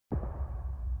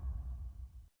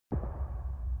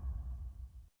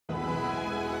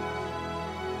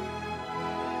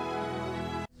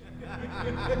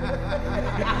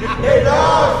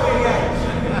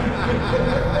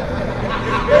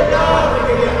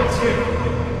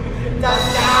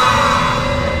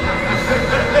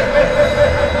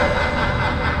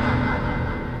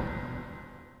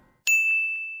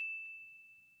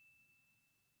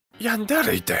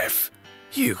Yandere, Dev!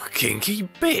 You kinky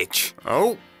bitch!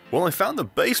 Oh, well, I found the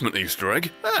basement Easter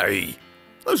egg. Hey!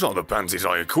 Those aren't the panties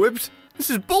I equipped. This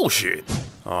is bullshit.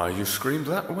 Ah, you screamed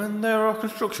that when there are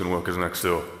construction workers next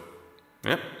door.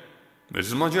 Yep, this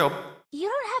is my job. You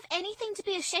don't have anything to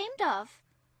be ashamed of.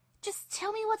 Just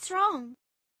tell me what's wrong.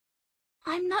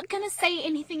 I'm not gonna say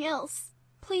anything else.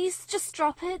 Please, just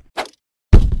drop it.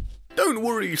 Don't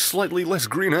worry, slightly less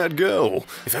green-haired girl.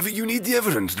 If ever you need the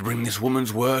evidence to bring this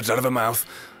woman's words out of her mouth,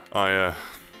 I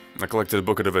collected a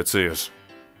bucket of her tears.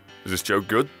 Is this joke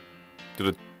good?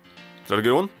 Is that a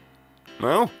good one?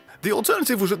 No? The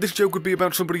alternative was that this joke would be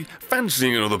about somebody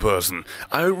fancying another person.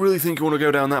 I don't really think you want to go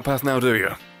down that path now, do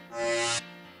you?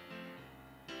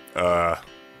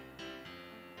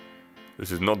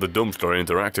 This is not the dumpster I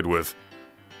interacted with.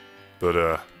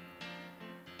 But,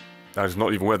 that is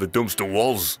not even where the dumpster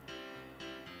was.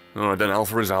 Alright then,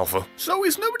 Alpha is Alpha. So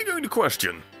is nobody going to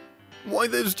question why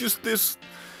there's just this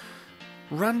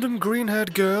random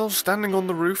green-haired girl standing on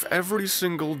the roof every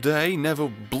single day, never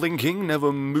blinking,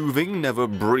 never moving, never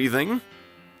breathing?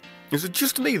 Is it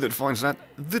just me that finds that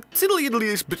the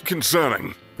tiddly-iddliest bit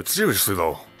concerning? But seriously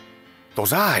though,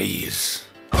 those eyes!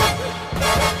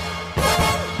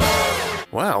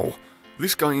 Wow,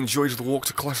 this guy enjoys the walk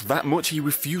to class that much he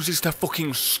refuses to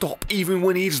fucking stop even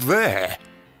when he's there.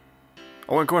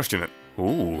 I won't question it.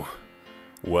 Ooh.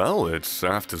 Well, it's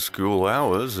after school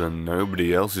hours and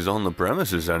nobody else is on the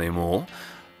premises anymore.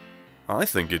 I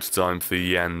think it's time for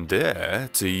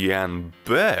Yandere to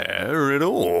Yanbear it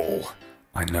all.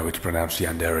 I know it's pronounced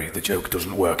Yandere. The joke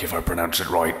doesn't work if I pronounce it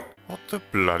right. What the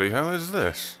bloody hell is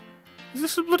this? Is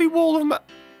this a bloody wall of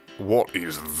What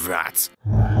is that?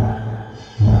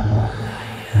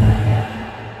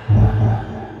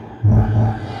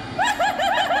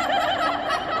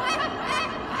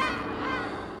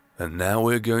 And now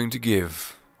we're going to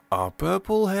give our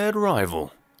purple-haired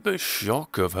rival the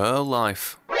shock of her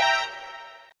life.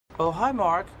 Oh, hi,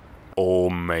 Mark. Or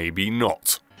maybe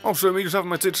not. Oh, so me just having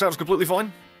my tits out's completely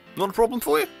fine? Not a problem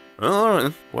for you? Alright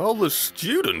then. Well, the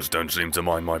students don't seem to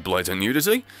mind my blatant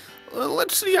nudity.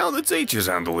 Let's see how the teachers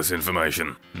handle this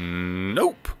information.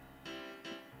 Nope.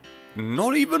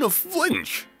 Not even a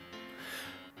flinch.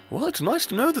 Well, it's nice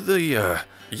to know that the,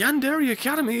 Yandere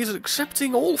Academy is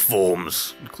accepting all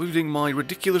forms, including my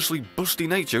ridiculously busty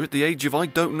nature at the age of I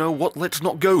don't know what, let's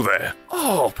not go there.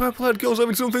 Oh, purple-haired girl's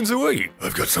having something to eat.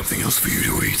 I've got something else for you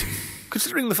to eat.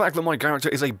 Considering the fact that my character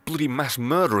is a bloody mass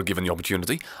murderer given the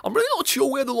opportunity, I'm really not sure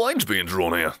where the line's being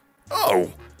drawn here.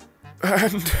 Oh,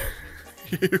 and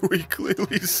here we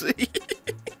clearly see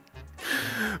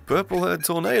purple-haired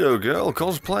tornado girl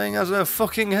cosplaying as her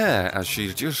fucking hair as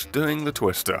she's just doing the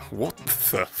twister. What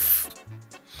the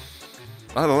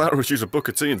Either that or she's a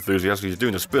Booker T enthusiast who's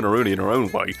doing a spinneroonie in her own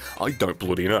way. I don't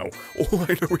bloody know. All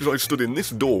I know is I stood in this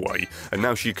doorway and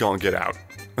now she can't get out.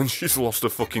 And she's lost her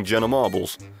fucking Jenna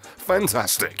Marbles.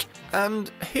 Fantastic.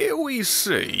 And here we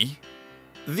see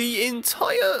the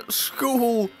entire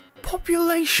school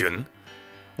population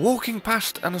walking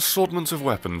past an assortment of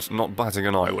weapons, not batting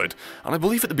an eyelid. And I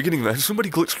believe at the beginning there, somebody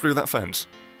glitched through that fence.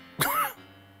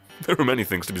 There are many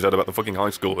things to be said about the fucking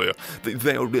high school here.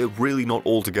 They're really not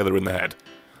all together in the head.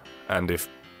 And if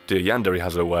dear Yandere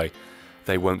has her way,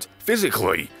 they won't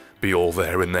physically be all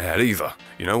there in the head either.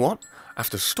 You know what?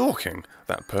 After stalking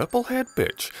that purple-haired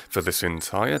bitch for this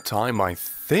entire time, I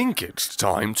think it's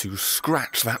time to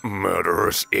scratch that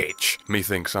murderous itch.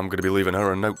 Methinks I'm going to be leaving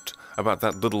her a note about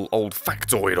that little old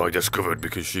factoid I discovered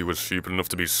because she was stupid enough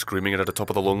to be screaming it at the top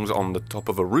of the lungs on the top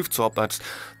of a rooftop. That's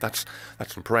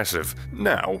impressive.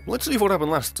 Now, let's see if what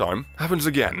happened last time happens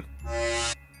again.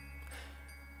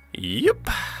 Yep.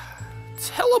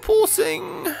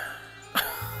 Teleporting.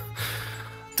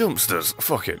 Dumpsters.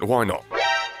 Fuck it, why not?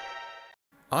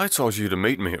 I told you to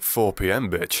meet me at 4 PM,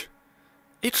 bitch.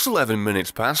 It's 11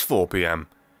 minutes past 4 PM.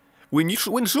 When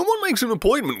someone makes an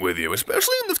appointment with you,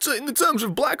 especially in the terms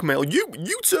of blackmail,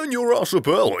 you turn your ass up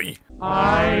early.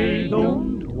 I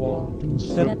don't want to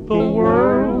set the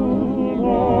world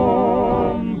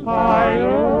on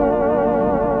fire.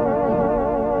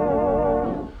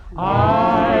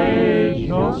 I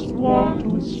just want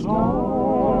to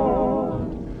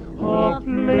start a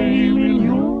flame in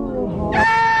your heart.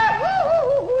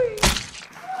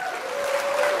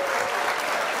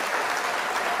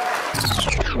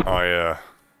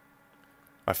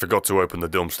 I forgot to open the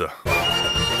dumpster.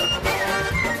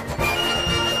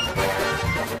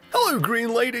 hello,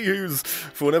 green lady who's,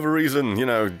 for whatever reason, you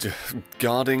know,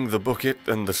 guarding the bucket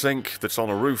and the sink that's on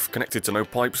a roof connected to no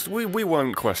pipes. We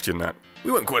won't question that.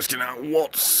 We won't question that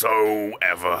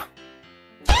whatsoever.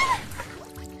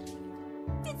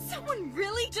 Did someone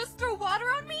really just throw water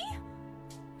on me?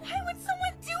 Why would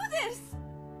someone do this?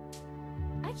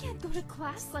 I can't go to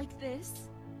class like this.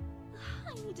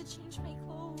 I need to change my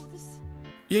clothes.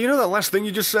 Yeah, you know that last thing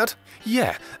you just said?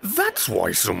 Yeah, that's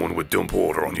why someone would dump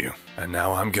water on you. And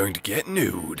now I'm going to get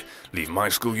nude, leave my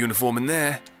school uniform in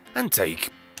there, and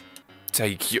take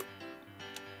you.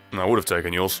 I would have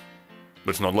taken yours,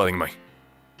 but it's not letting me.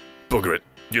 Bugger it.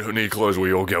 You don't need clothes where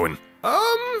you're going.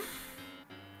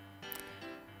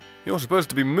 You're supposed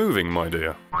to be moving, my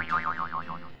dear.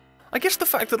 I guess the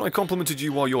fact that I complimented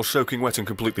you while you're soaking wet and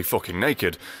completely fucking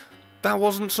naked, that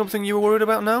wasn't something you were worried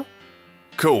about now?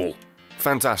 Cool.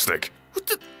 Fantastic. What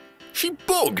the? She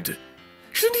bugged.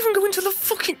 She didn't even go into the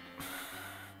fucking...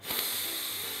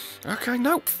 Okay,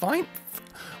 no, fine.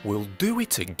 We'll do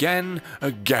it again.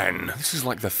 This is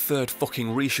like the third fucking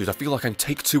reshoot. I feel like I'm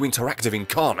Take-Two Interactive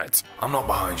incarnate. I'm not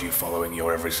behind you following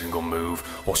your every single move,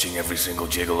 watching every single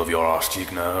jiggle of your arse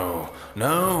cheek, no.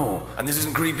 And this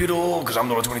isn't creepy at all, because I'm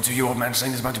not a 22-year-old man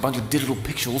saying this about a bunch of digital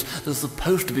pixels that's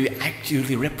supposed to be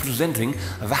accurately representing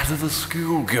that of a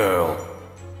schoolgirl.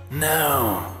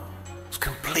 No. It's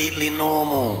completely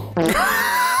normal.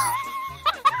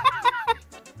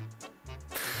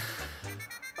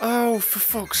 Oh, for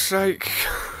fuck's sake.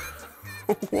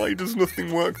 Why does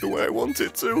nothing work the way I want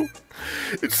it to?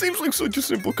 It seems like such a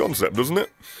simple concept, doesn't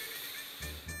it?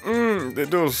 It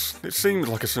does. It seems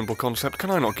like a simple concept.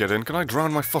 Can I not get in? Can I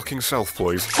drown my fucking self,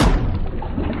 please?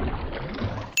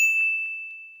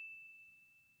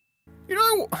 You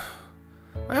know,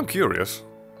 I am curious.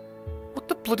 What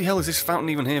the bloody hell is this fountain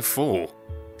even here for?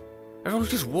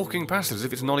 Everyone's just walking past it as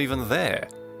if it's not even there.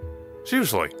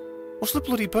 Seriously, what's the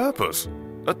bloody purpose?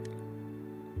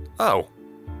 Oh.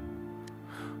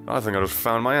 I think I just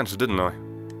found my answer, didn't I?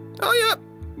 Oh,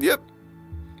 yep.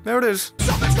 There it is.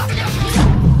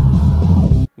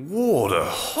 What a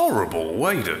horrible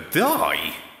way to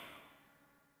die.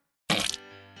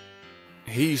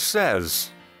 He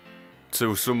says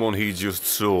to someone he just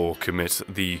saw commit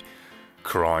the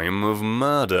crime of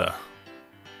murder.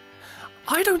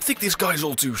 I don't think this guy's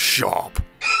all too sharp.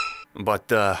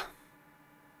 But,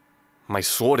 my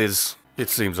sword is... It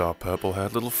seems our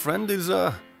purple-haired little friend is,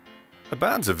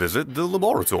 about to visit the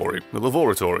laboratory. The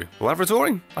laboratory.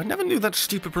 Lavatory? I never knew that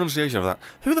stupid pronunciation of that.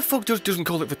 Who the fuck just doesn't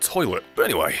call it the toilet? But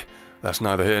anyway, that's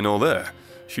neither here nor there.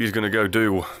 She's gonna go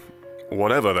do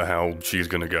whatever the hell she's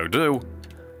gonna go do.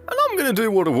 And I'm gonna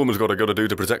do what a woman's gotta do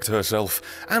to protect herself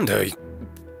and her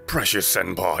precious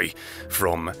senpai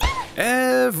from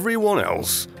everyone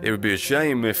else. It would be a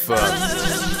shame if,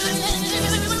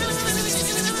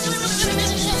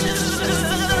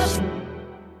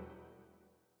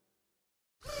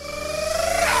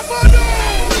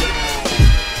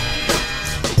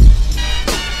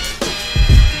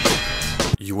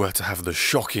 you were to have the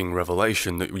shocking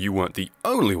revelation that you weren't the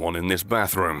only one in this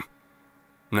bathroom.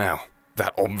 Now,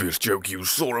 that obvious joke you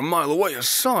saw a mile away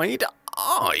aside,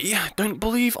 I don't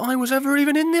believe I was ever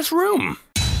even in this room.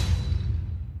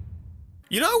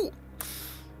 You know,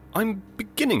 I'm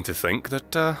beginning to think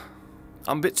that,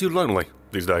 I'm a bit too lonely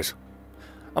these days.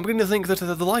 I'm beginning to think that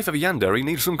the life of Yandere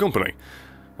needs some company.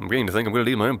 I'm beginning to think I'm going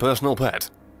to need my own personal pet.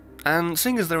 And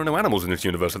seeing as there are no animals in this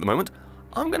universe at the moment,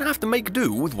 I'm going to have to make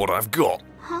do with what I've got.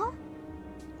 Huh?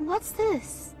 What's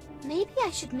this? Maybe I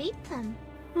should meet them.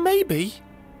 Maybe.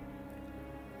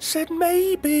 Said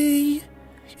maybe.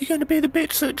 You're going to be the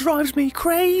bits that drives me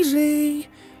crazy.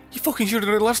 You fucking should have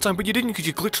done it last time, but you didn't because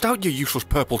you glitched out, you useless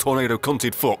purple tornado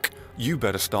cunted fuck. You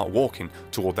better start walking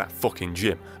toward that fucking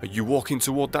gym. Are you walking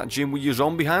toward that gym with your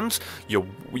zombie hands?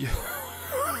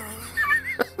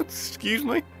 Excuse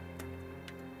me?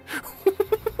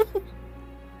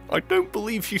 I don't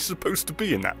believe she's supposed to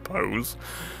be in that pose.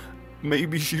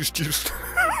 Maybe she's just...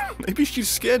 maybe she's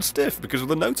scared stiff because of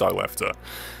the note I left her.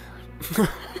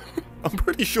 I'm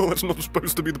pretty sure that's not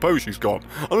supposed to be the pose she's got.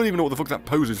 I don't even know what the fuck that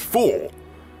pose is for.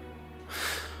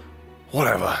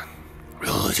 Whatever.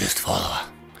 We'll just follow her.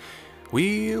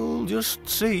 We'll just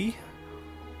see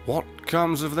what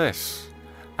comes of this.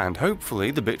 And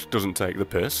hopefully the bitch doesn't take the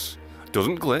piss,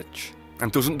 doesn't glitch, and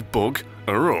doesn't bug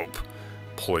her up.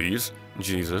 Please,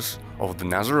 Jesus of the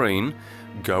Nazarene,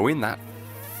 go in that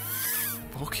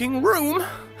fucking room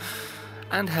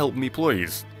and help me,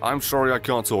 please. I'm sorry I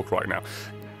can't talk right now.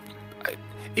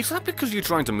 Is that because you're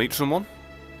trying to meet someone?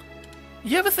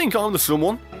 You ever think I'm the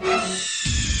someone?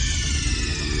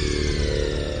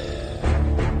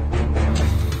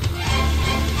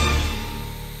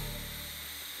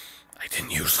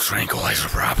 use the tranquilizer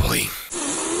properly.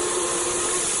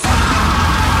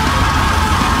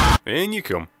 In you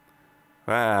come.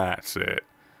 That's it.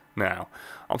 Now,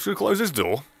 I'm just going to close this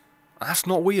door. That's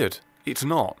not weird. It's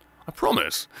not. I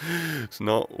promise. It's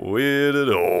not weird at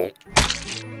all.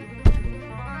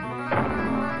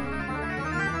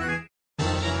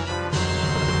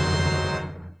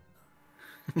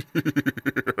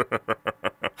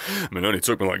 I mean, it only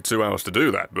took me like 2 hours to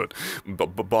do that,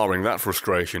 but barring that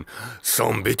frustration,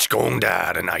 some bitch gon'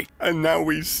 die tonight. And now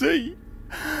we see.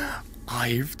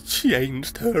 I've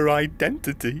changed her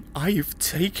identity. I've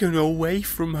taken away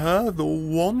from her the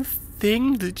one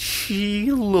thing that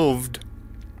she loved.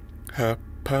 Her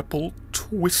purple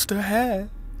twister hair.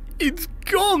 It's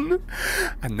gone!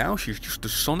 And now she's just a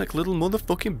sonic little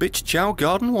motherfucking bitch chow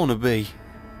garden wannabe.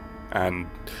 And,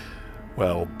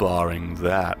 well, barring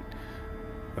that,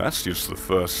 that's just the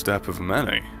first step of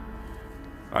many.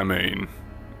 I mean,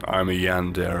 I'm a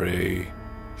Yandere,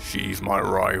 she's my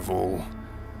rival.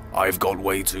 I've got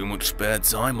way too much spare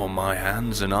time on my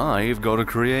hands, and I've got a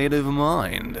creative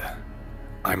mind.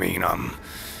 I mean, I'm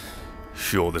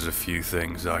sure there's a few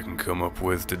things I can come up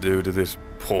with to do to this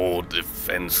poor,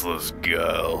 defenseless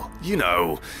girl. You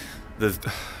know, the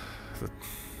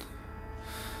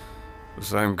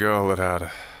same girl that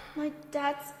had My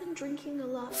dad's been drinking a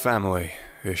lot. family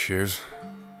issues.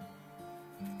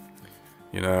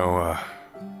 You know,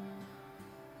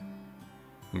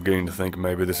 I'm beginning to think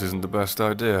maybe this isn't the best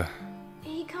idea.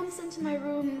 He comes into my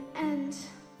room and...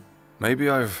 Maybe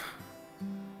I've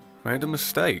made a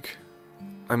mistake.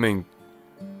 I mean,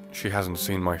 she hasn't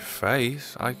seen my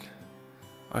face.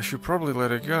 I should probably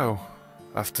let her go.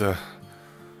 After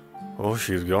all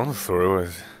she's gone through,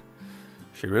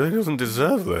 she really doesn't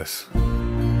deserve this.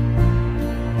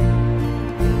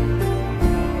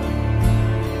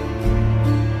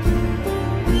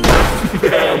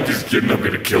 I'm just kidding, I'm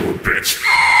gonna kill a bitch.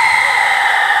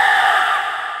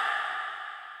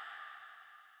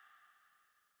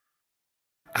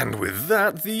 And with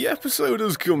that, the episode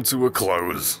has come to a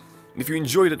close. If you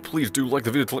enjoyed it, please do like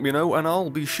the video to let me know, and I'll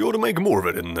be sure to make more of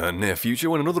it in the near future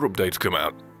when another updates come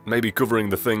out. Maybe covering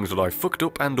the things that I fucked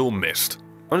up and or missed.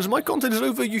 And as my content is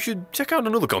over, you should check out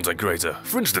another content creator.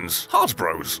 For instance,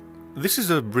 HeartsBros. This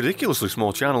is a ridiculously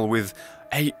small channel with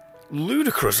a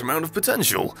ludicrous amount of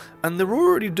potential, and they're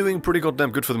already doing pretty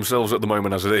goddamn good for themselves at the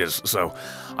moment as it is, so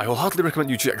I will heartily recommend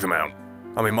you check them out.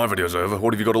 I mean, my video's over,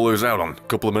 what have you got to lose out on?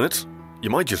 Couple of minutes? You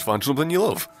might just find something you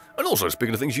love. And also,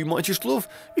 speaking of things you might just love,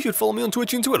 you should follow me on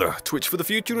Twitch and Twitter. Twitch for the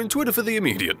future and Twitter for the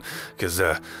immediate. Because,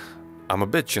 I'm a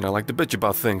bitch and I like to bitch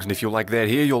about things, and if you like that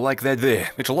here, you'll like that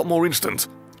there. It's a lot more instant.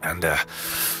 And,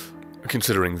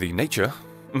 considering the nature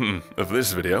of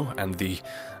this video and the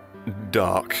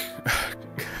dark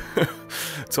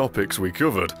topics we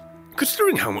covered,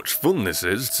 considering how much fun this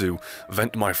is to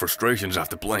vent my frustrations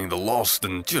after playing The Lost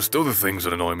and just other things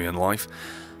that annoy me in life,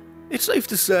 it's safe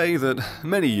to say that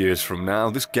many years from now,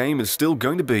 this game is still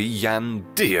going to be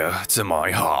dear to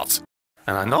my heart.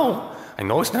 And I know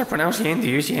it's not pronounced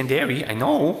Yandere, it's Yandere, I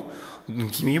know.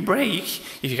 Give me a break.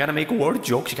 If you gotta make a word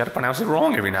joke, you gotta pronounce it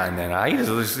wrong every now and then, alright?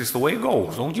 It's the way it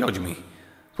goes. Don't judge me.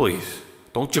 Please,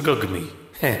 don't judge me.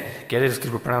 Get it? Because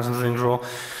we're pronouncing things wrong.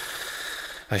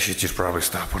 I should just probably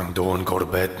stop what I'm doing, go to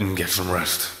bed, and get some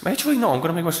rest. Actually, no, I'm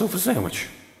gonna make myself a sandwich.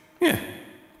 Yeah,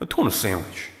 a tuna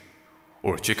sandwich.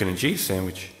 Or a chicken and cheese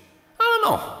sandwich. I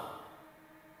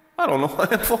don't know why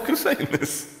I'm fucking saying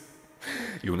this.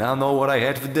 You now know what I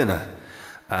had for dinner.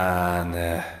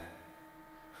 On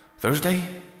Thursday?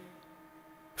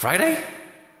 Friday?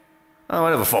 Oh,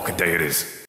 whatever fucking day it is.